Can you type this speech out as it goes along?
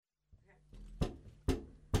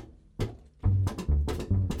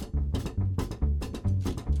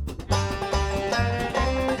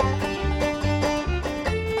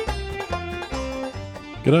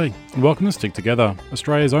G'day, and welcome to Stick Together,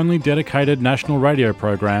 Australia's only dedicated national radio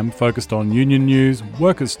program focused on union news,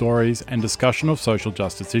 workers' stories, and discussion of social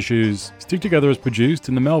justice issues. Stick Together is produced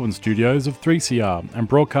in the Melbourne studios of 3CR and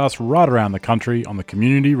broadcast right around the country on the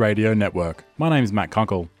Community Radio Network. My name is Matt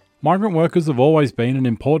Kunkel. Migrant workers have always been an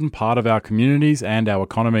important part of our communities and our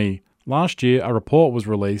economy. Last year, a report was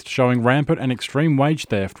released showing rampant and extreme wage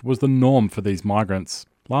theft was the norm for these migrants.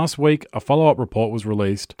 Last week, a follow-up report was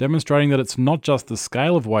released demonstrating that it's not just the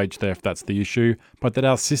scale of wage theft that's the issue, but that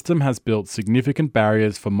our system has built significant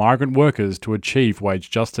barriers for migrant workers to achieve wage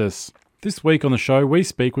justice. This week on the show, we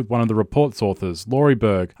speak with one of the report's authors, Laurie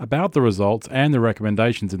Berg, about the results and the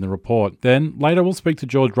recommendations in the report. Then, later we'll speak to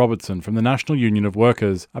George Robertson from the National Union of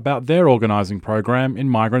Workers about their organising program in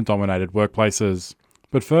migrant-dominated workplaces.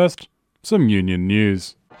 But first, some union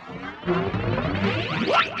news.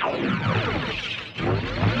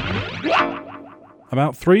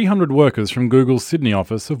 About 300 workers from Google's Sydney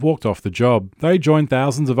office have walked off the job. They joined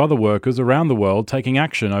thousands of other workers around the world taking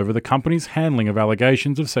action over the company's handling of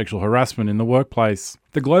allegations of sexual harassment in the workplace.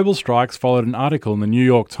 The global strikes followed an article in the New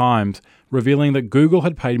York Times revealing that Google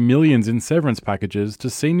had paid millions in severance packages to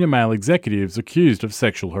senior male executives accused of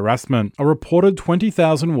sexual harassment. A reported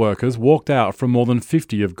 20,000 workers walked out from more than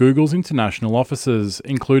 50 of Google's international offices,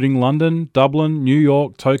 including London, Dublin, New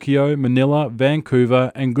York, Tokyo, Manila,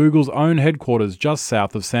 Vancouver, and Google's own headquarters just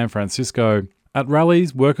south of San Francisco. At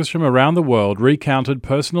rallies, workers from around the world recounted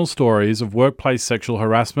personal stories of workplace sexual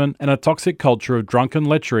harassment and a toxic culture of drunken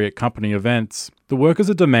lechery at company events. The workers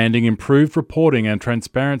are demanding improved reporting and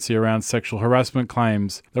transparency around sexual harassment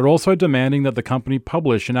claims. They're also demanding that the company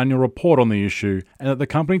publish an annual report on the issue and that the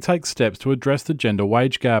company take steps to address the gender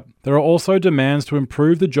wage gap. There are also demands to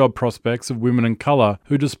improve the job prospects of women of colour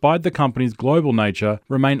who, despite the company's global nature,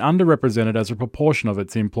 remain underrepresented as a proportion of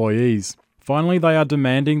its employees. Finally, they are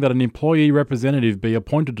demanding that an employee representative be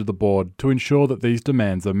appointed to the board to ensure that these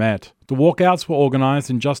demands are met. The walkouts were organised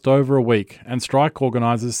in just over a week, and strike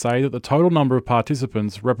organisers say that the total number of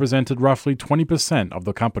participants represented roughly 20% of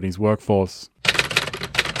the company's workforce.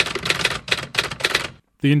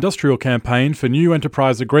 The industrial campaign for new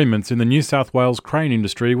enterprise agreements in the New South Wales crane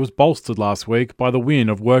industry was bolstered last week by the win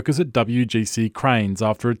of workers at WGC Cranes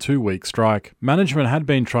after a 2-week strike. Management had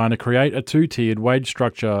been trying to create a 2-tiered wage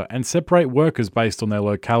structure and separate workers based on their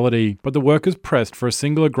locality, but the workers pressed for a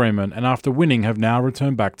single agreement and after winning have now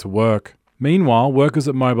returned back to work. Meanwhile, workers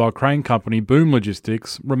at mobile crane company Boom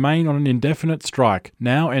Logistics remain on an indefinite strike,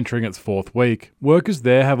 now entering its 4th week. Workers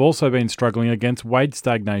there have also been struggling against wage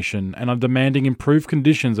stagnation and are demanding improved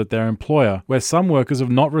conditions at their employer, where some workers have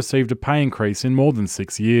not received a pay increase in more than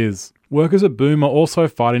 6 years. Workers at Boom are also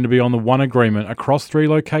fighting to be on the one agreement across 3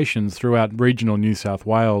 locations throughout regional New South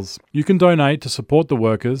Wales. You can donate to support the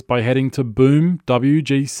workers by heading to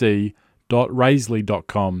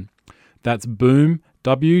boomwgc.raisley.com. That's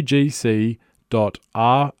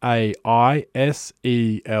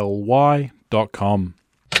boomwgc.raisley.com.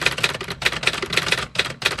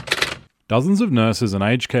 Dozens of nurses and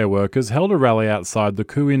aged care workers held a rally outside the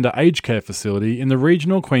Cooinda Aged Care Facility in the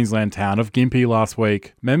regional Queensland town of Gympie last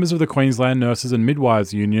week. Members of the Queensland Nurses and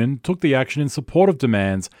Midwives Union took the action in support of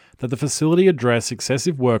demands that the facility address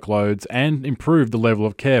excessive workloads and improve the level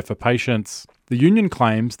of care for patients. The union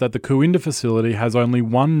claims that the Cooinda facility has only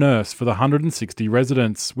one nurse for the 160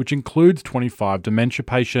 residents, which includes 25 dementia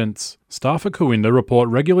patients. Staff at Cooinda report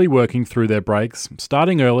regularly working through their breaks,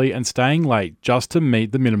 starting early and staying late just to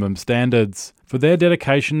meet the minimum standards. For their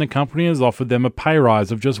dedication, the company has offered them a pay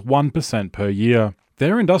rise of just 1% per year.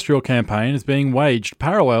 Their industrial campaign is being waged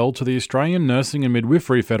parallel to the Australian Nursing and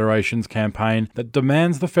Midwifery Federation's campaign that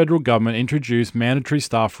demands the federal government introduce mandatory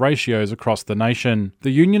staff ratios across the nation. The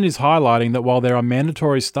union is highlighting that while there are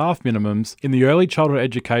mandatory staff minimums in the early childhood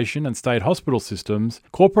education and state hospital systems,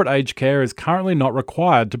 corporate aged care is currently not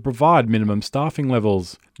required to provide minimum staffing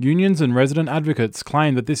levels. Unions and resident advocates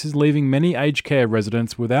claim that this is leaving many aged care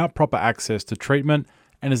residents without proper access to treatment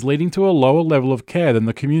and is leading to a lower level of care than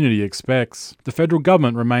the community expects. The federal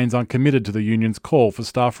government remains uncommitted to the union's call for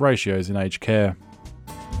staff ratios in aged care.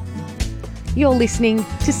 You're listening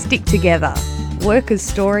to Stick Together, workers'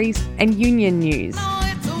 stories and union news.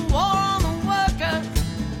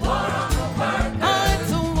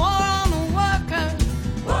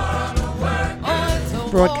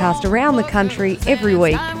 Broadcast around the country every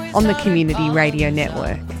week on the Community Radio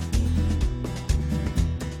Network.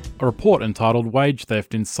 A report entitled Wage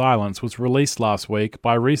Theft in Silence was released last week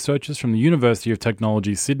by researchers from the University of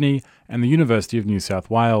Technology Sydney and the University of New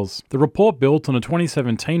South Wales. The report built on a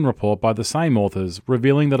 2017 report by the same authors,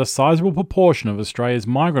 revealing that a sizable proportion of Australia's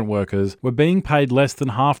migrant workers were being paid less than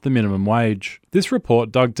half the minimum wage. This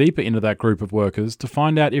report dug deeper into that group of workers to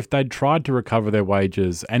find out if they'd tried to recover their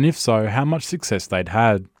wages, and if so, how much success they'd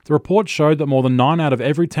had. The report showed that more than 9 out of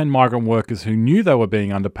every 10 migrant workers who knew they were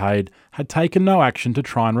being underpaid had taken no action to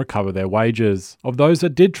try and recover their wages. Of those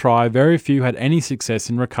that did try, very few had any success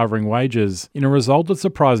in recovering wages. In a result that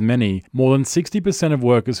surprised many, more than 60% of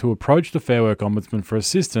workers who approached the Fair Work Ombudsman for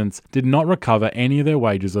assistance did not recover any of their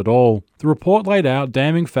wages at all. The report laid out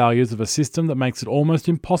damning failures of a system that makes it almost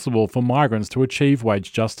impossible for migrants to achieve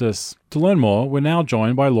wage justice. To learn more, we're now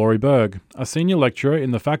joined by Laurie Berg, a senior lecturer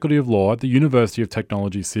in the Faculty of Law at the University of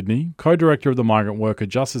Technology, Sydney, co-director of the Migrant Worker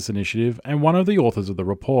Justice Initiative, and one of the authors of the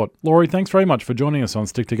report. Laurie, thanks very much for joining us on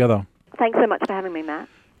Stick Together. Thanks so much for having me, Matt.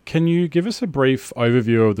 Can you give us a brief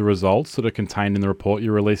overview of the results that are contained in the report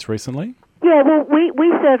you released recently? Yeah, well,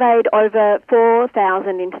 we surveyed over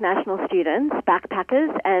 4,000 international students,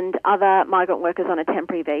 backpackers and other migrant workers on a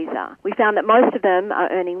temporary visa. We found that most of them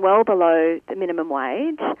are earning well below the minimum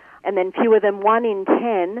wage, and then fewer than 1 in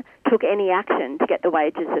 10 took any action to get the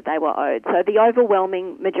wages that they were owed. So the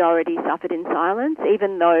overwhelming majority suffered in silence,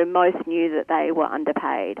 even though most knew that they were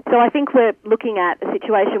underpaid. So I think we're looking at a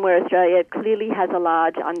situation where Australia clearly has a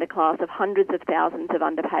large underclass of hundreds of thousands of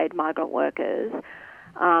underpaid migrant workers.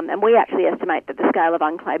 And we actually estimate that the scale of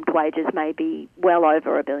unclaimed wages may be well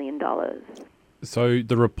over $1 billion. So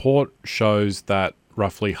the report shows that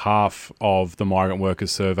roughly half of the migrant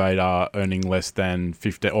workers surveyed are earning less than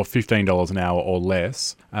 $15 an hour or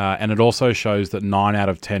less. And it also shows that 9 out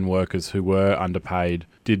of 10 workers who were underpaid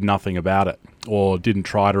did nothing about it or didn't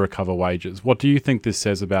try to recover wages. What do you think this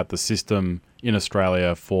says about the system in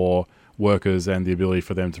Australia for workers and the ability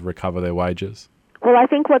for them to recover their wages? Well, I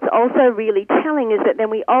think what's also really telling is that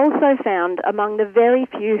then we also found among the very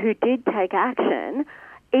few who did take action,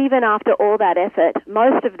 even after all that effort,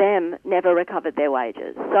 most of them never recovered their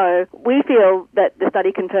wages. So we feel that the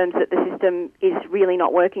study confirms that the system is really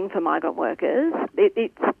not working for migrant workers.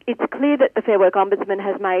 It's clear that the Fair Work Ombudsman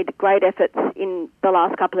has made great efforts in the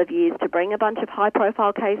last couple of years to bring a bunch of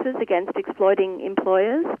high-profile cases against exploiting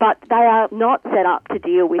employers, but they are not set up to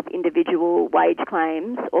deal with individual wage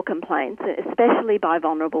claims or complaints, especially by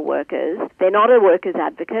vulnerable workers. They're not a workers'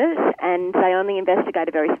 advocate, and they only investigate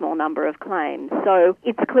a very small number of claims. So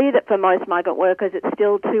it's clear that for most migrant workers it's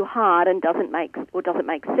still too hard and doesn't make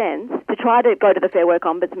sense to try to go to the Fair Work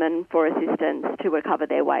Ombudsman for assistance to recover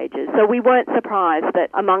their wages. So we weren't surprised that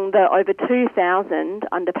among the over 2,000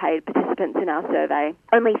 underpaid participants in our survey,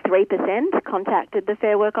 only 3% contacted the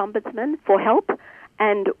Fair Work Ombudsman for help,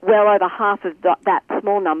 and well over half of that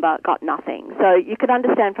small number got nothing. So you could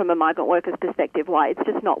understand from a migrant worker's perspective why it's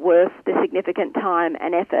just not worth the significant time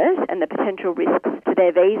and effort and the potential risks to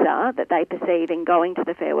their visa that they perceive in going to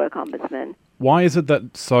the Fair Work Ombudsman. Why is it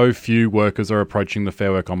that so few workers are approaching the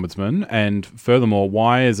Fair Work Ombudsman? And furthermore,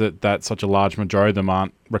 why is it that such a large majority of them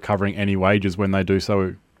aren't recovering any wages when they do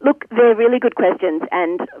so? Look, they're really good questions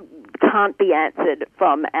and can't be answered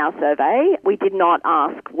from our survey. We did not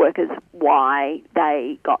ask workers why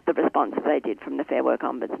they got the response they did from the Fair Work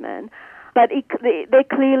Ombudsman. But there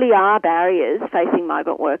clearly are barriers facing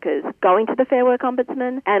migrant workers going to the Fair Work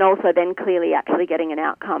Ombudsman and also then clearly actually getting an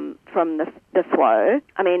outcome from the flow.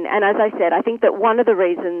 I mean, and as I said, I think that one of the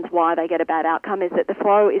reasons why they get a bad outcome is that the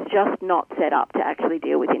flow is just not set up to actually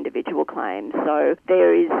deal with individual claims. So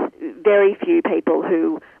there is very few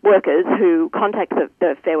workers who contact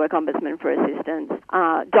the Fair Work Ombudsman for assistance,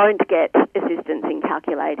 don't get assistance in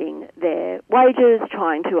calculating their wages,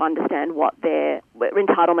 trying to understand what their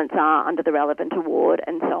entitlements are under the relevant award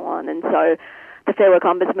and so on. And so the Fair Work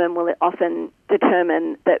Ombudsman will often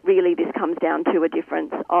determine that really this comes down to a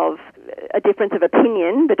difference of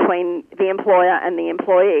opinion between the employer and the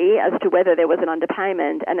employee as to whether there was an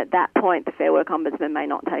underpayment, and at that point the Fair Work Ombudsman may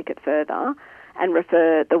not take it further and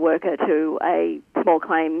refer the worker to a small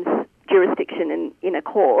claims jurisdiction in a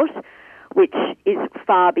court, which is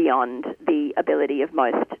far beyond the ability of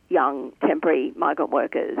most young temporary migrant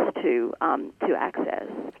workers to access.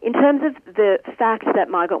 In terms of the fact that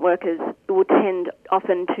migrant workers will tend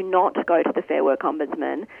often to not go to the Fair Work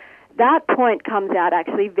Ombudsman, that point comes out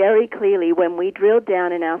actually very clearly when we drilled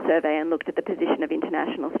down in our survey and looked at the position of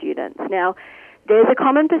international students. Now, there's a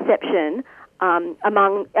common perception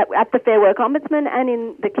at the Fair Work Ombudsman and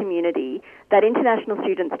in the community that international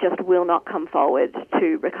students just will not come forward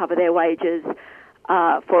to recover their wages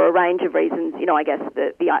for a range of reasons. You know, I guess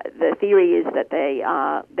the theory is that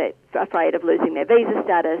they're afraid of losing their visa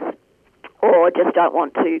status or just don't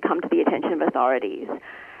want to come to the attention of authorities.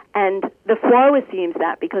 And the flow assumes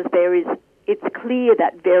that because it's clear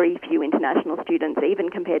that very few international students, even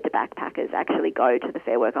compared to backpackers, actually go to the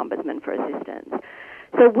Fair Work Ombudsman for assistance.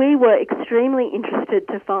 So we were extremely interested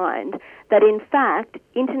to find that, in fact,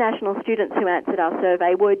 international students who answered our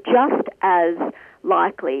survey were just as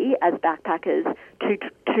likely as backpackers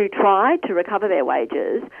to try to recover their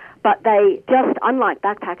wages, but they just, unlike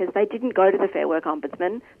backpackers, they didn't go to the Fair Work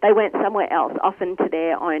Ombudsman. They went somewhere else, often to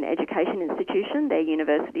their own education institution, their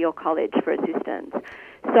university or college, for assistance.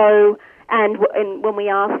 So, and when we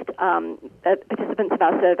asked participants of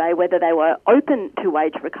our survey whether they were open to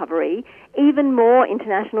wage recovery, even more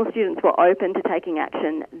international students were open to taking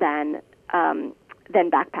action than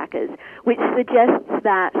backpackers, which suggests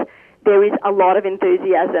that there is a lot of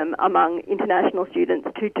enthusiasm among international students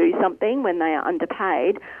to do something when they are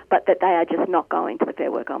underpaid, but that they are just not going to the Fair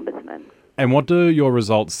Work Ombudsman. And what do your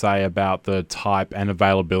results say about the type and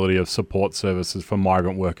availability of support services for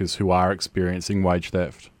migrant workers who are experiencing wage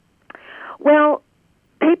theft? Well,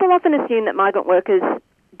 people often assume that migrant workers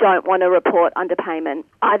don't want to report underpayment,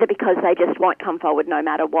 either because they just won't come forward no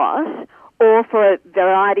matter what, or for a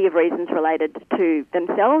variety of reasons related to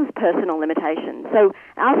themselves, personal limitations. So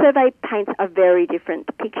our survey paints a very different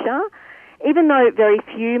picture. Even though very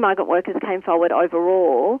few migrant workers came forward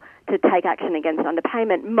overall to take action against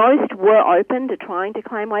underpayment, most were open to trying to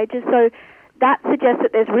claim wages. So that suggests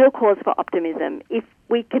that there's real cause for optimism. If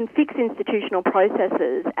we can fix institutional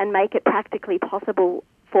processes and make it practically possible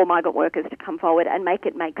for migrant workers to come forward and make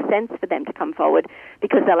it make sense for them to come forward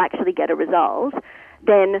because they'll actually get a result,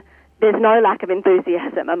 then there's no lack of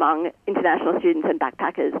enthusiasm among international students and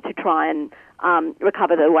backpackers to try and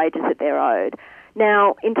recover the wages that they're owed.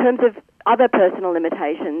 Now, in terms of other personal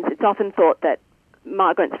limitations, it's often thought that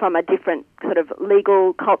migrants from a different sort of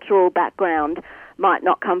legal, cultural background might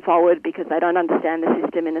not come forward because they don't understand the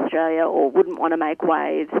system in Australia or wouldn't want to make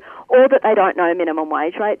waves, or that they don't know minimum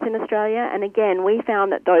wage rates in Australia. And again, we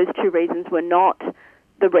found that those two reasons were not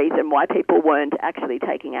the reason why people weren't actually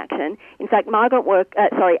taking action. In fact,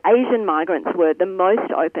 Asian migrants were the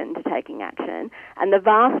most open to taking action, and the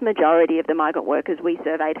vast majority of the migrant workers we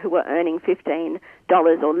surveyed who were earning $15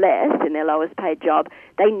 or less in their lowest paid job,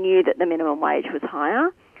 they knew that the minimum wage was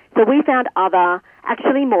higher. So we found other,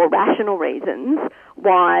 actually more rational reasons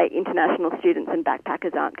why international students and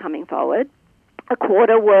backpackers aren't coming forward. A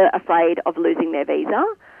quarter were afraid of losing their visa,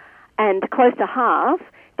 and close to half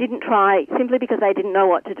didn't try simply because they didn't know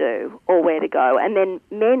what to do or where to go. And then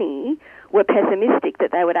many were pessimistic that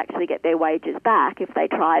they would actually get their wages back if they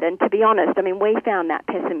tried. And to be honest, I mean, we found that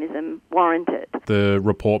pessimism warranted. The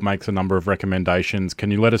report makes a number of recommendations. Can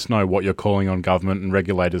you let us know what you're calling on government and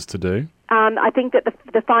regulators to do? I think that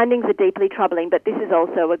the findings are deeply troubling, but this is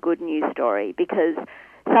also a good news story because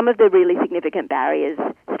some of the really significant barriers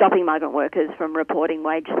stopping migrant workers from reporting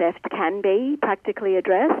wage theft can be practically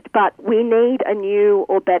addressed, but we need a new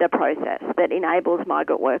or better process that enables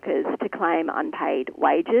migrant workers to claim unpaid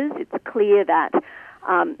wages. It's clear that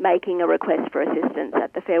making a request for assistance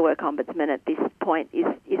at the Fair Work Ombudsman at this point is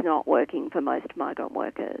not working for most migrant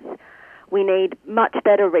workers. We need much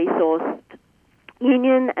better resourced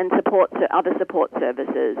union and other support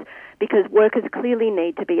services because workers clearly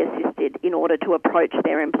need to be assisted in order to approach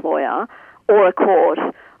their employer or a court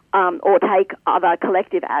or take other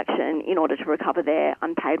collective action in order to recover their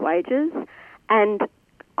unpaid wages. And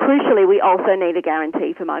crucially, we also need a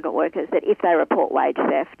guarantee for migrant workers that if they report wage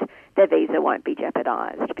theft, their visa won't be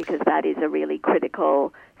jeopardised, because that is a really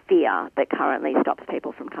critical fear that currently stops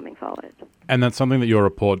people from coming forward. And that's something that your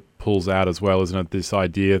report pulls out as well, isn't it? This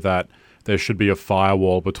idea that there should be a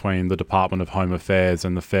firewall between the Department of Home Affairs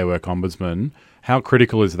and the Fair Work Ombudsman. How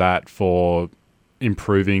critical is that for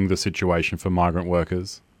improving the situation for migrant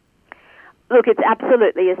workers? Look, it's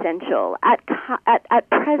absolutely essential. At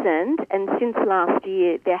present, and since last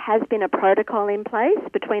year, there has been a protocol in place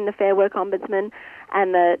between the Fair Work Ombudsman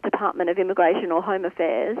and the Department of Immigration or Home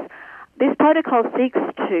Affairs. This protocol seeks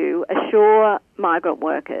to assure migrant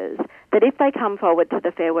workers that if they come forward to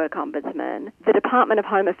the Fair Work Ombudsman, the Department of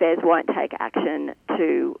Home Affairs won't take action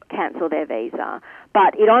to cancel their visa.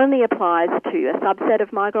 But it only applies to a subset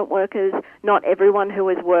of migrant workers, not everyone who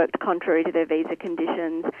has worked contrary to their visa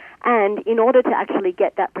conditions. And in order to actually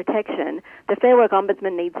get that protection, the Fair Work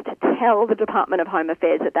Ombudsman needs to tell the Department of Home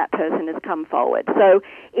Affairs that that person has come forward. So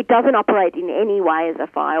it doesn't operate in any way as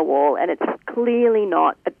a firewall, and it's clearly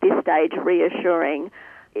not, at this stage, reassuring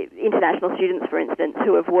international students, for instance,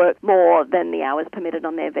 who have worked more than the hours permitted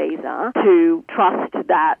on their visa to trust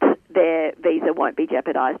that their visa won't be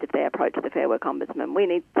jeopardised if they approach the Fair Work Ombudsman. We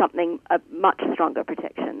need a much stronger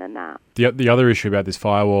protection than that. The other issue about this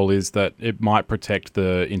firewall is that it might protect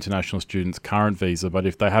the international student's current visa, but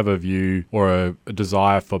if they have a view or a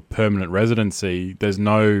desire for permanent residency, there's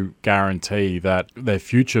no guarantee that their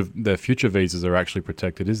future visas are actually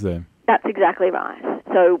protected, is there? That's exactly right.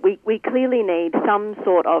 So we clearly need some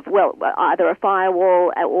sort of, either a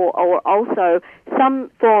firewall or also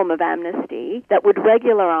some form of amnesty that would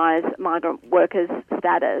regularise migrant workers'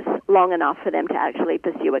 status long enough for them to actually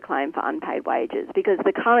pursue a claim for unpaid wages, because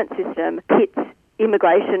the current system pits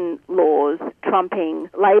immigration laws trumping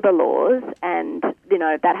labour laws, and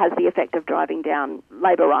that has the effect of driving down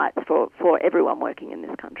labour rights for everyone working in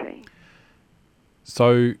this country.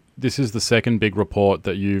 So this is the second big report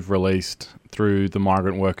that you've released through the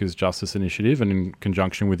Migrant Workers Justice Initiative and in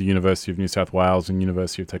conjunction with the University of New South Wales and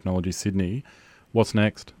University of Technology Sydney. What's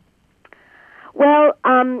next? Well,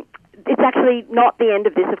 it's actually not the end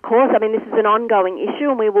of this, of course. I mean, this is an ongoing issue,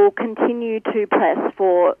 and we will continue to press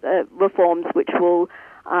for reforms which will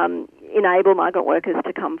enable migrant workers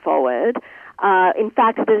to come forward. In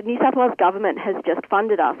fact, the New South Wales government has just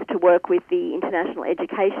funded us to work with the international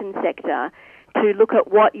education sector to look at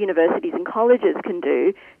what universities and colleges can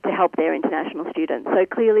do to help their international students. So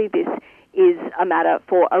clearly this is a matter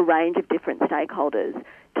for a range of different stakeholders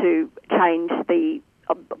to change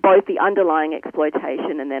both the underlying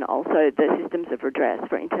exploitation and then also the systems of redress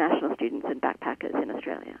for international students and backpackers in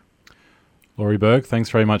Australia. Laurie Berg, thanks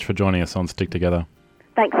very much for joining us on Stick Together.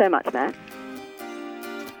 Thanks so much, Matt.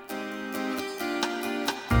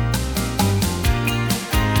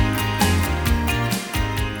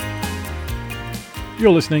 You're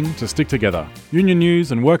listening to Stick Together, union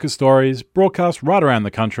news and workers' stories broadcast right around the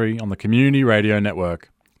country on the Community Radio Network.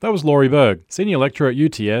 That was Laurie Berg, Senior Lecturer at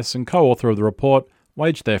UTS and co-author of the report,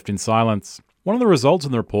 Wage Theft in Silence. One of the results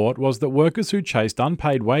in the report was that workers who chased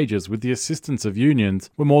unpaid wages with the assistance of unions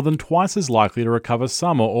were more than twice as likely to recover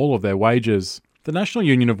some or all of their wages. The National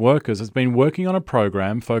Union of Workers has been working on a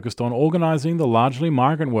program focused on organising the largely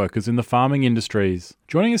migrant workers in the farming industries.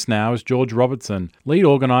 Joining us now is George Robertson, lead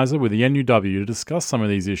organiser with the NUW, to discuss some of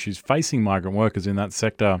these issues facing migrant workers in that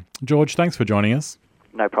sector. George, thanks for joining us.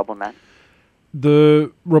 No problem, Matt.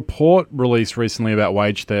 The report released recently about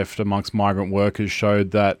wage theft amongst migrant workers showed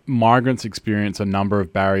that migrants experience a number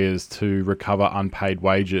of barriers to recover unpaid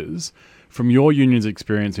wages. From your union's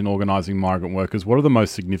experience in organising migrant workers, what are the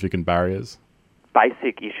most significant barriers?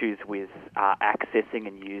 Basic issues with accessing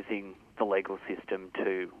and using the legal system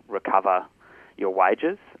to recover your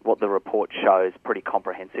wages. What the report shows pretty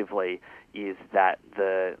comprehensively is that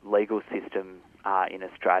the legal system in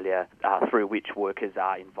Australia through which workers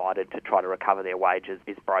are invited to try to recover their wages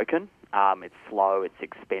is broken. It's slow, it's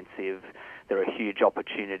expensive. There are huge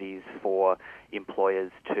opportunities for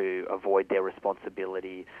employers to avoid their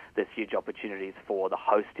responsibility. There's huge opportunities for the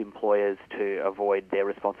host employers to avoid their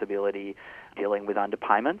responsibility dealing with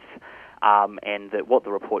underpayments. And that what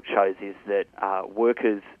the report shows is that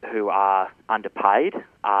workers who are underpaid,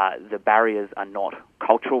 the barriers are not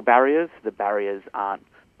cultural barriers. The barriers aren't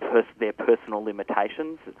their personal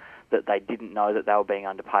limitations, that they didn't know that they were being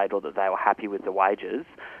underpaid or that they were happy with the wages,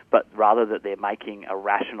 but rather that they're making a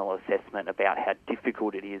rational assessment about how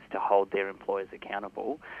difficult it is to hold their employers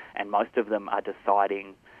accountable, and most of them are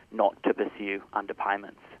deciding not to pursue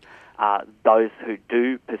underpayments. Those who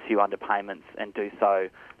do pursue underpayments and do so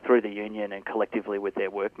through the union and collectively with their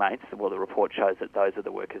workmates, well, the report shows that those are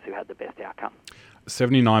the workers who had the best outcome.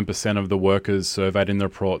 79% of the workers surveyed in the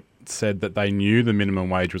report said that they knew the minimum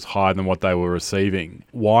wage was higher than what they were receiving.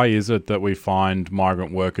 Why is it that we find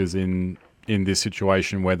migrant workers in this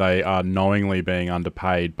situation where they are knowingly being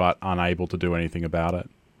underpaid but unable to do anything about it?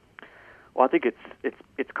 Well, I think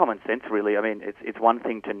it's common sense, really. I mean, it's one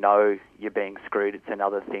thing to know you're being screwed. It's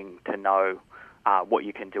another thing to know what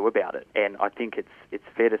you can do about it. And I think it's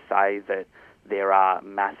fair to say that there are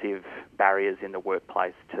massive barriers in the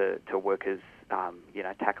workplace to workers,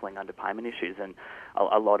 tackling underpayment issues. And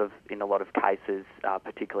in a lot of cases,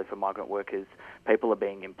 particularly for migrant workers, people are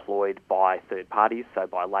being employed by third parties, so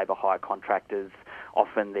by labour hire contractors.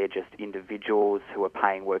 Often they're just individuals who are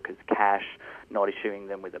paying workers cash, not issuing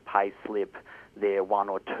them with a pay slip. They're one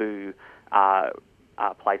or two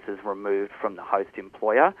places removed from the host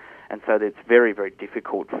employer. And so it's very, very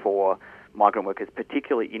difficult for migrant workers,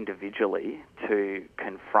 particularly individually, to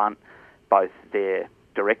confront both their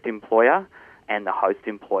direct employer and the host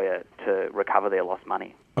employer to recover their lost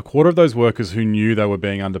money. A quarter of those workers who knew they were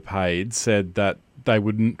being underpaid said that they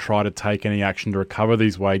wouldn't try to take any action to recover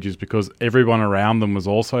these wages because everyone around them was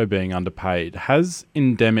also being underpaid. Has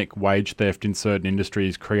endemic wage theft in certain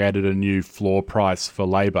industries created a new floor price for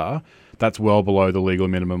labour that's well below the legal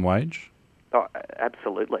minimum wage? Oh,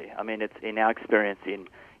 absolutely. I mean, it's in our experience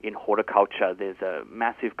in horticulture, there's a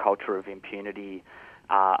massive culture of impunity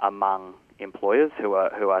among employers who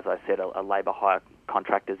are, as I said, are labour hire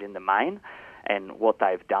contractors in the main. And what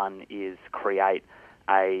they've done is create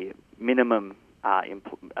a minimum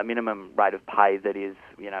rate of pay that is,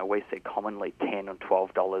 we see commonly $10 or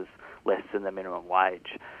 $12 less than the minimum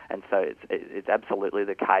wage. And so it's absolutely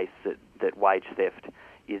the case that wage theft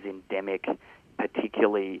is endemic,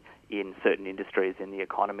 particularly in certain industries in the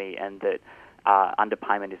economy, and that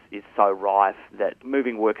underpayment is so rife that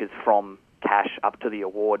moving workers from cash up to the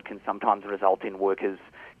award can sometimes result in workers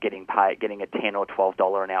getting a $10 or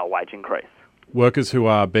 $12 an hour wage increase. Workers who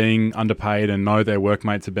are being underpaid and know their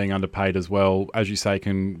workmates are being underpaid as well, as you say,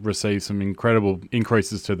 can receive some incredible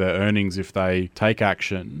increases to their earnings if they take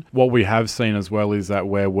action. What we have seen as well is that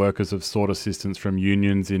where workers have sought assistance from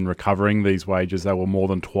unions in recovering these wages, they were more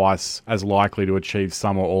than twice as likely to achieve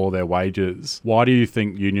some or all of their wages. Why do you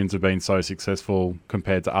think unions have been so successful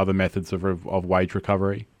compared to other methods of wage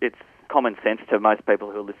recovery? It's common sense to most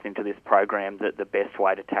people who are listening to this program that the best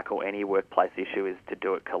way to tackle any workplace issue is to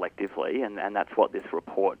do it collectively, and that's what this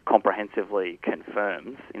report comprehensively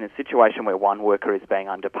confirms. In a situation where one worker is being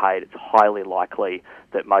underpaid, it's highly likely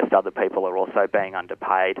that most other people are also being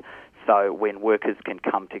underpaid. So when workers can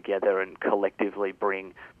come together and collectively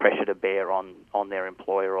bring pressure to bear on their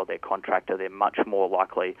employer or their contractor, they're much more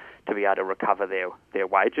likely to be able to recover their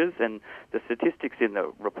wages. And the statistics in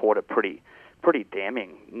the report are pretty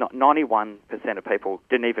damning. 91% of people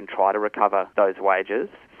didn't even try to recover those wages.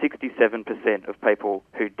 67% of people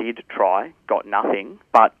who did try got nothing.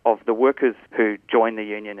 But of the workers who joined the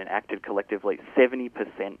union and acted collectively, 70%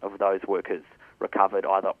 of those workers recovered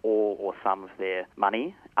either all or some of their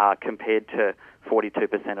money, compared to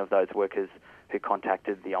 42% of those workers who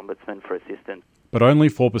contacted the Ombudsman for assistance. But only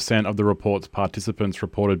 4% of the report's participants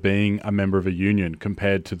reported being a member of a union,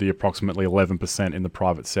 compared to the approximately 11% in the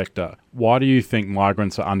private sector. Why do you think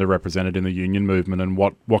migrants are underrepresented in the union movement, and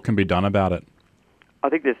what can be done about it? I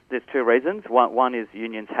think there's two reasons. One is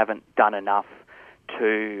unions haven't done enough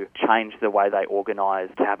to change the way they organise,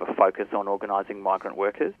 to have a focus on organising migrant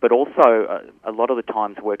workers. But also, a lot of the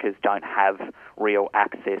times workers don't have real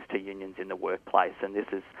access to unions in the workplace, and this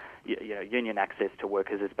is, union access to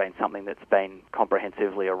workers has been something that's been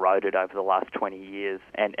comprehensively eroded over the last 20 years.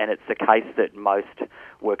 And it's the case that most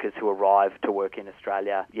workers who arrive to work in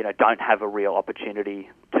Australia, don't have a real opportunity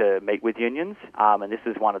to meet with unions. And this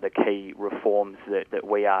is one of the key reforms that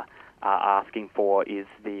we are asking for, is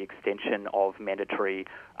the extension of mandatory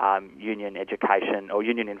union education or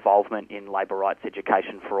union involvement in labour rights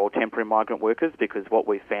education for all temporary migrant workers, because what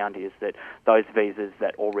we found is that those visas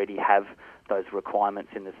that already have those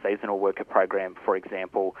requirements in the seasonal worker program, for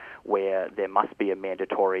example, where there must be a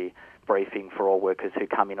mandatory briefing for all workers who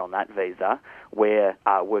come in on that visa, where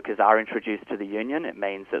workers are introduced to the union, it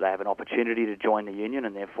means that they have an opportunity to join the union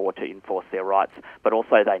and therefore to enforce their rights, but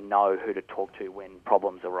also they know who to talk to when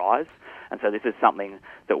problems arise. And so this is something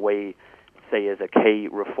that we see as a key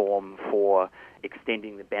reform for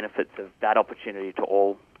extending the benefits of that opportunity to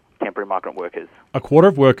all temporary migrant workers. A quarter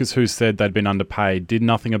of workers who said they'd been underpaid did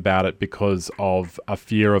nothing about it because of a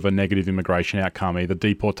fear of a negative immigration outcome, either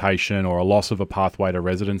deportation or a loss of a pathway to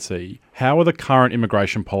residency. How are the current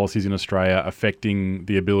immigration policies in Australia affecting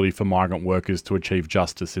the ability for migrant workers to achieve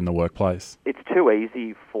justice in the workplace? It's too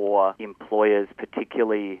easy for employers,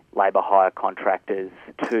 particularly labour hire contractors,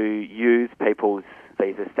 to use people's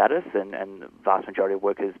visa status and the vast majority of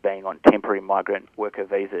workers being on temporary migrant worker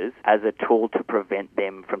visas as a tool to prevent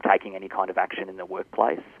them from taking any kind of action in the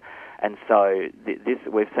workplace. And so this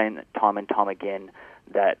we've seen time and time again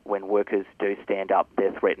that when workers do stand up,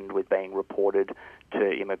 they're threatened with being reported to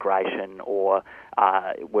immigration, or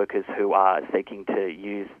workers who are seeking to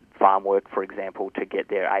use farm work, for example, to get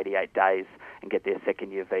their 88 days and get their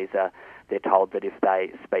second year visa. They're told that if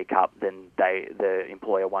they speak up, then the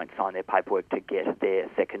employer won't sign their paperwork to get their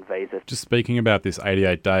second visa. Just speaking about this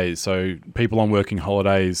 88 days, so people on working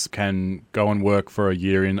holidays can go and work for a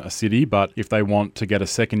year in a city, but if they want to get a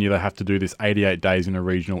second year, they have to do this 88 days in a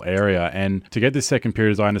regional area. And to get this second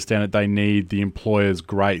period, as I understand it, they need the employer's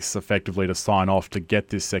grace effectively to sign off to get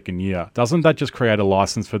this second year. Doesn't that just create a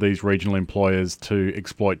license for these regional employers to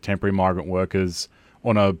exploit temporary migrant workers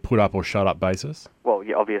on a put up or shut up basis? Well,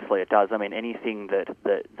 yeah, obviously it does. I mean, anything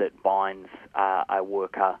that binds a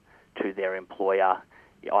worker to their employer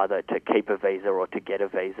either to keep a visa or to get a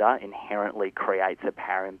visa inherently creates a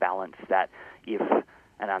power imbalance that if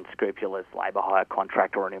an unscrupulous labour hire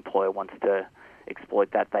contractor or an employer wants to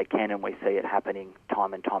exploit that, they can, and we see it happening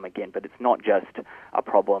time and time again. But it's not just a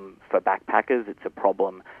problem for backpackers, it's a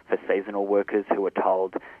problem for seasonal workers who are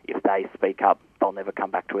told if they speak up, they'll never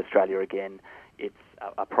come back to Australia again. It's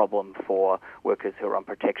a problem for workers who are on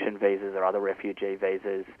protection visas or other refugee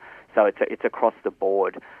visas. So it's across the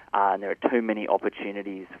board, and there are too many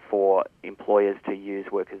opportunities for employers to use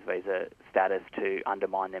workers' visa status to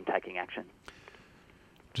undermine them taking action.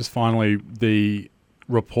 Just finally, the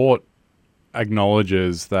report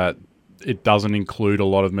acknowledges that it doesn't include a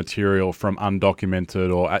lot of material from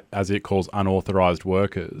undocumented or, as it calls, unauthorised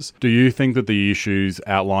workers. Do you think that the issues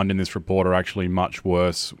outlined in this report are actually much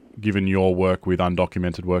worse given your work with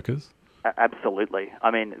undocumented workers? Absolutely.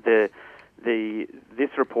 I mean, this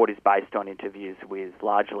report is based on interviews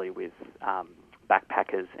largely with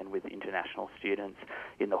backpackers and with international students.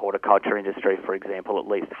 In the horticulture industry, for example, at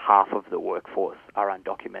least half of the workforce are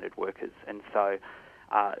undocumented workers. And so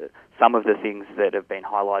some of the things that have been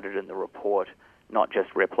highlighted in the report, not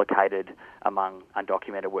just replicated among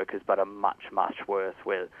undocumented workers, but are much, much worse,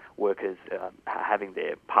 where workers having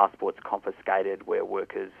their passports confiscated, where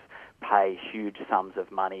workers pay huge sums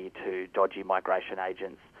of money to dodgy migration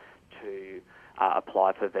agents to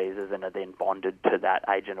apply for visas and are then bonded to that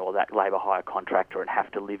agent or that labour hire contractor and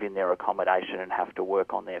have to live in their accommodation and have to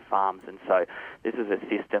work on their farms. And so this is a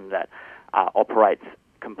system that operates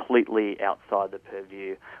completely outside the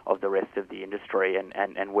purview of the rest of the industry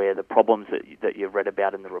and where the problems that you've read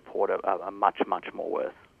about in the report are much, much more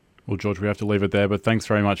worse. Well, George, we have to leave it there, but thanks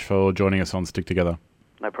very much for joining us on Stick Together.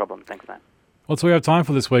 No problem. Thanks, Matt. Well, that's all we have time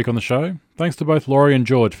for this week on the show. Thanks to both Laurie and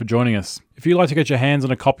George for joining us. If you'd like to get your hands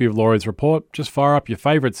on a copy of Laurie's report, just fire up your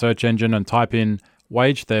favourite search engine and type in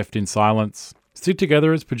 "wage theft in silence." Stick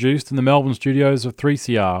Together is produced in the Melbourne studios of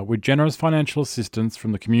 3CR with generous financial assistance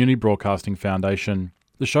from the Community Broadcasting Foundation.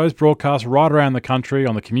 The show's broadcast right around the country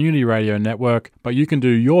on the Community Radio Network, but you can do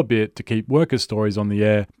your bit to keep workers' stories on the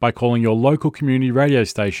air by calling your local community radio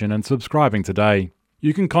station and subscribing today.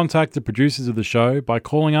 You can contact the producers of the show by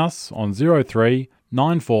calling us on 03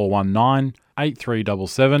 9419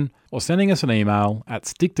 8377 or sending us an email at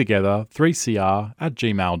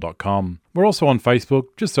sticktogether3cr@gmail.com. We're also on Facebook,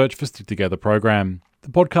 just search for Stick Together Program. The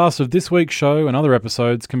podcast of this week's show and other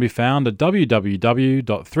episodes can be found at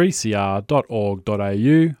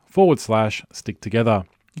www.3cr.org.au/sticktogether.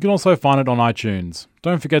 You can also find it on iTunes.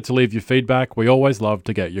 Don't forget to leave your feedback. We always love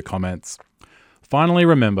to get your comments. Finally,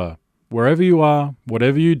 remember, wherever you are,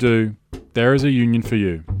 whatever you do, there is a union for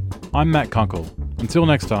you. I'm Matt Kunkel. Until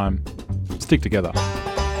next time, stick together.